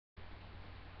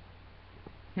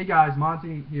Hey guys,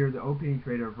 Monty here, the opinion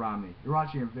creator of Romney. You're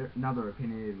watching another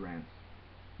opinionated rant.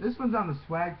 This one's on the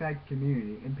swag bag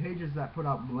community and pages that put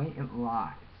out blatant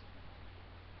lies.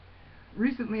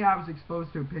 Recently I was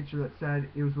exposed to a picture that said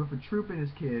it was with a troop and his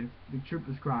kid. The troop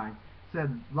was crying. It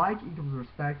said like equals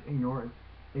respect, ignore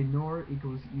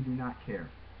equals you do not care.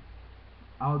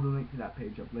 I'll have the link to that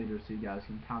page up later so you guys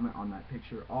can comment on that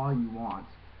picture all you want.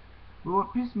 But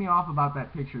what pissed me off about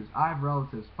that picture is I have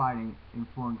relatives fighting in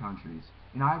foreign countries,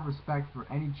 and I have respect for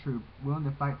any troop willing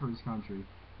to fight for his country,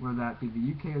 whether that be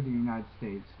the UK or the United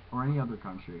States, or any other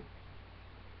country.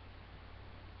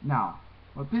 Now,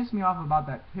 what pissed me off about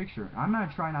that picture, and I'm going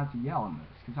to try not to yell in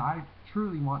this, because I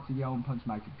truly want to yell and punch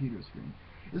my computer screen,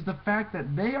 is the fact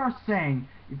that they are saying,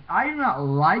 if I do not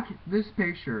like this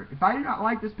picture, that I do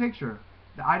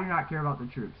not care about the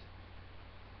troops.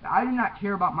 I do not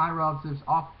care about my relatives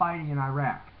off fighting in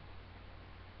Iraq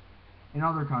and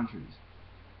other countries.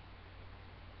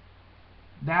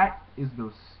 That is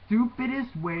the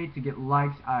stupidest way to get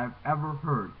likes I've ever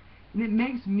heard. And it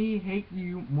makes me hate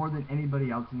you more than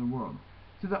anybody else in the world.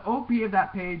 To the OP of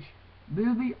that page,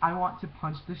 literally I want to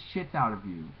punch the shit out of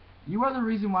you. You are the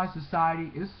reason why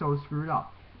society is so screwed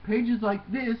up. Pages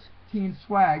like this, Teen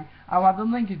Swag, I'll have the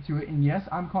link to it, and yes,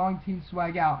 I'm calling Teen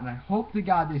Swag out, and I hope to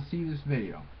God they see this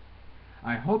video.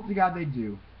 I hope to God they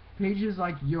do. Pages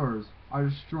like yours are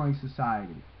destroying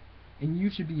society, and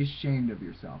you should be ashamed of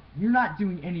yourself. You're not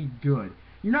doing any good.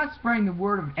 You're not spreading the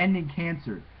word of ending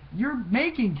cancer. You're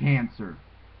making cancer.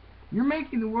 You're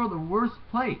making the world a worse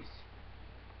place.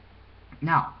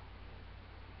 Now,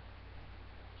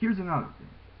 here's another thing.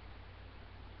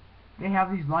 They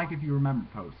have these like if you remember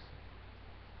posts.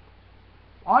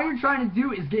 All you're trying to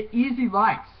do is get easy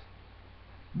likes.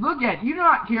 Look at it. You do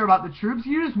not care about the troops.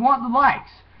 You just want the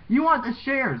likes. You want the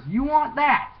shares. You want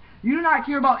that. You do not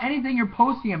care about anything you're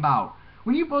posting about.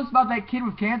 When you post about that kid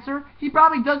with cancer, he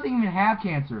probably doesn't even have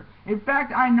cancer. In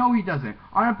fact, I know he doesn't.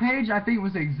 On a page, I think it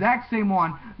was the exact same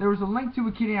one, there was a link to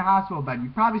a kid in a hospital bed.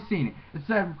 You've probably seen it. It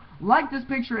said, like this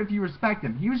picture if you respect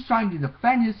him. He was trying to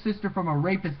defend his sister from a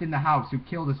rapist in the house who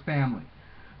killed his family.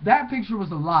 That picture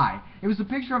was a lie. It was a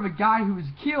picture of a guy who was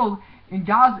killed in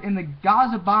the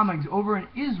Gaza bombings over in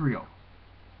Israel.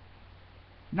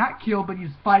 Not killed, but he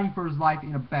was fighting for his life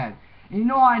in a bed. And you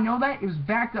know how I know that? It was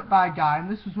backed up by a guy,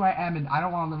 and this was why I admitted I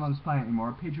don't want to live on this planet anymore,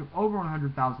 a page with over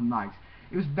 100,000 likes.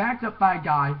 It was backed up by a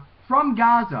guy from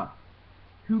Gaza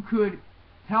who could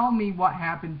tell me what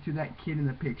happened to that kid in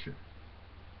the picture.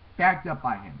 Backed up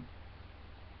by him.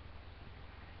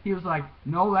 He was like,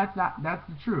 no, that's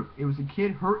the truth. It was a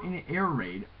kid hurt in an air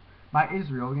raid by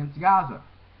Israel against Gaza.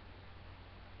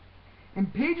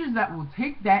 And pages that will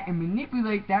take that and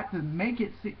manipulate that to make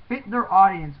it fit their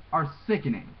audience are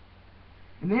sickening.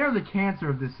 And they are the cancer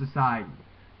of this society.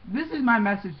 This is my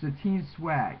message to Teen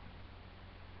Swag.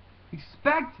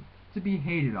 Expect to be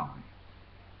hated on.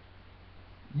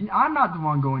 I'm not the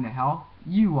one going to hell.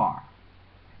 You are.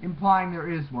 Implying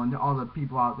there is one to all the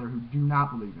people out there who do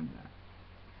not believe in that.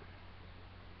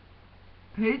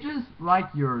 Pages like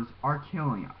yours are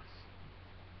killing us.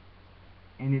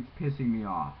 And it's pissing me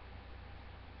off.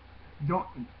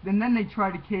 And then they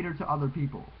try to cater to other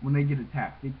people when they get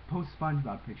attacked. They post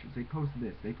SpongeBob pictures. They post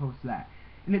this. They post that.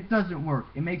 And it doesn't work.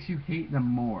 It makes you hate them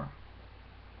more.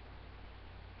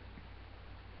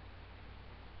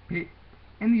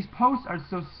 And these posts are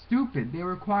so stupid. They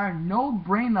require no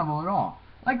brain level at all.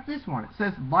 Like this one. It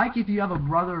says, like if you have a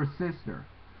brother or sister.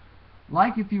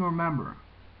 Like if you remember.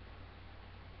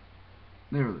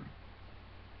 Literally.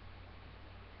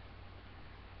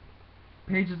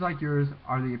 Pages like yours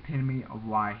are the epitome of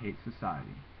why I hate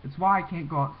society. It's why I can't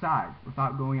go outside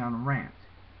without going on a rant.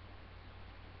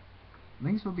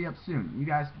 Links will be up soon. You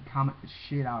guys can comment the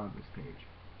shit out of this page.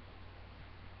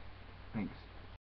 Thanks.